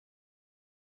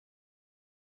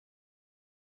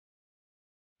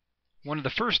One of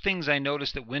the first things I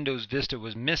noticed that Windows Vista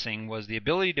was missing was the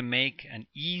ability to make an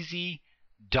easy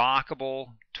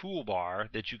dockable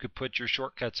toolbar that you could put your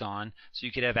shortcuts on so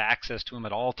you could have access to them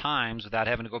at all times without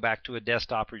having to go back to a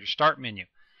desktop or your start menu.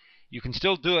 You can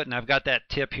still do it, and I've got that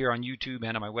tip here on YouTube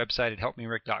and on my website at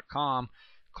helpmerick.com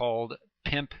called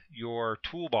Pimp Your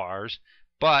Toolbars,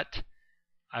 but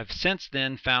I've since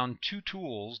then found two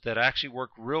tools that actually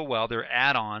work real well. They're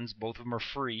add-ons, both of them are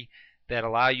free, that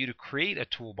allow you to create a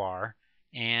toolbar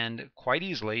and quite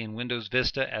easily in Windows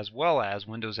Vista as well as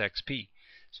Windows XP.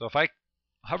 So if I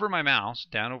hover my mouse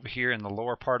down over here in the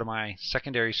lower part of my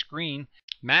secondary screen,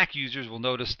 Mac users will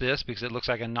notice this because it looks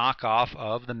like a knockoff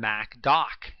of the Mac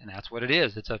dock, and that's what it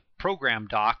is. It's a program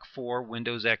dock for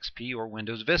Windows XP or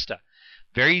Windows Vista.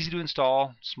 Very easy to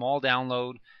install, small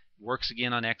download, works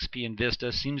again on XP and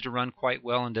Vista, seems to run quite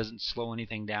well and doesn't slow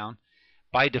anything down.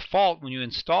 By default, when you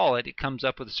install it, it comes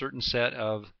up with a certain set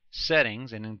of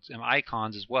settings and some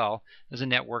icons as well. There's a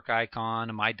network icon,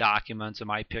 a My Documents, a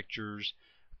My Pictures,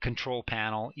 control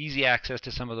panel, easy access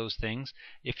to some of those things.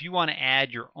 If you want to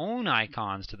add your own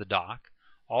icons to the dock,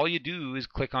 all you do is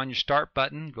click on your Start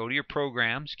button, go to your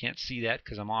programs. You can't see that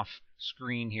because I'm off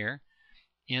screen here.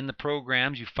 In the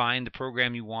programs, you find the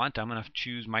program you want. I'm going to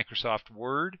choose Microsoft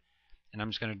Word, and I'm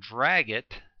just going to drag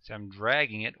it. So I'm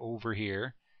dragging it over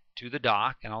here to the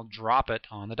dock, and I'll drop it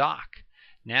on the dock.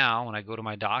 Now, when I go to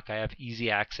my dock, I have easy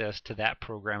access to that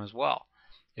program as well.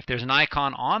 If there's an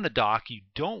icon on the dock you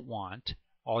don't want,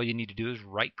 all you need to do is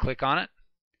right-click on it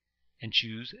and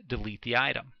choose Delete the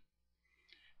Item.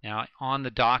 Now, on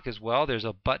the dock as well, there's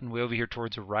a button way over here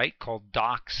towards the right called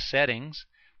Dock Settings.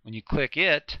 When you click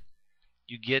it,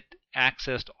 you get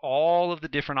access to all of the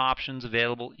different options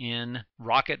available in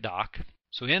RocketDock.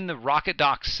 So in the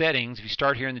RocketDock settings, if you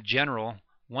start here in the General,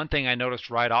 one thing I noticed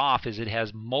right off is it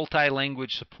has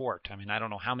multi-language support. I mean, I don't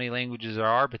know how many languages there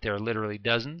are, but there are literally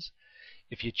dozens.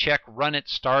 If you check Run at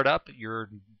Startup, your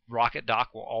RocketDock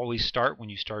will always start when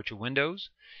you start your Windows.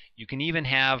 You can even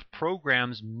have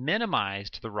programs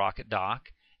minimized to the RocketDock,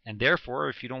 and therefore,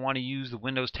 if you don't want to use the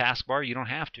Windows taskbar, you don't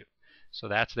have to. So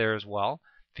that's there as well.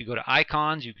 If you go to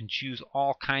icons, you can choose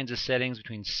all kinds of settings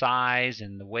between size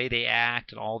and the way they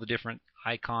act and all the different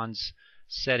icons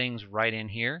settings right in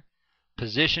here.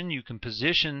 Position, you can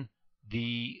position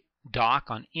the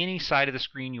dock on any side of the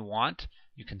screen you want.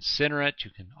 You can center it, you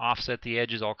can offset the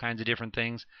edges, all kinds of different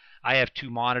things. I have two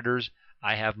monitors.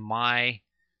 I have my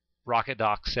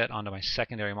RocketDock set onto my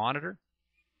secondary monitor.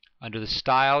 Under the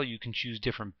style, you can choose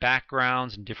different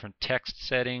backgrounds and different text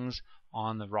settings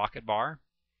on the Rocket bar.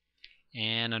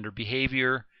 And under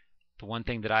behavior, the one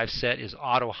thing that I've set is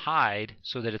auto hide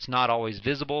so that it's not always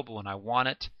visible, but when I want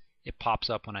it, it pops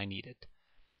up when I need it.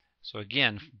 So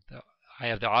again, I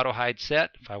have the auto hide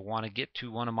set. If I want to get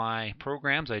to one of my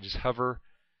programs, I just hover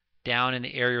down in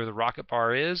the area where the Rocket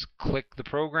bar is, click the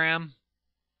program,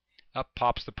 up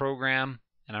pops the program,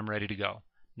 and I'm ready to go.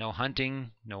 No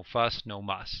hunting, no fuss, no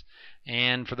muss.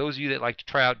 And for those of you that like to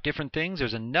try out different things,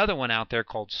 there's another one out there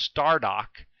called StarDock.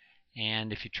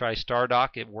 And if you try StarDock,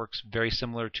 it works very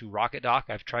similar to RocketDock.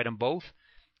 I've tried them both.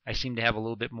 I seem to have a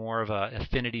little bit more of an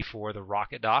affinity for the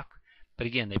RocketDock. But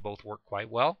again, they both work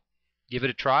quite well. Give it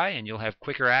a try, and you'll have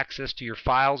quicker access to your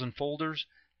files and folders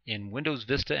in Windows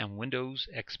Vista and Windows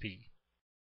XP.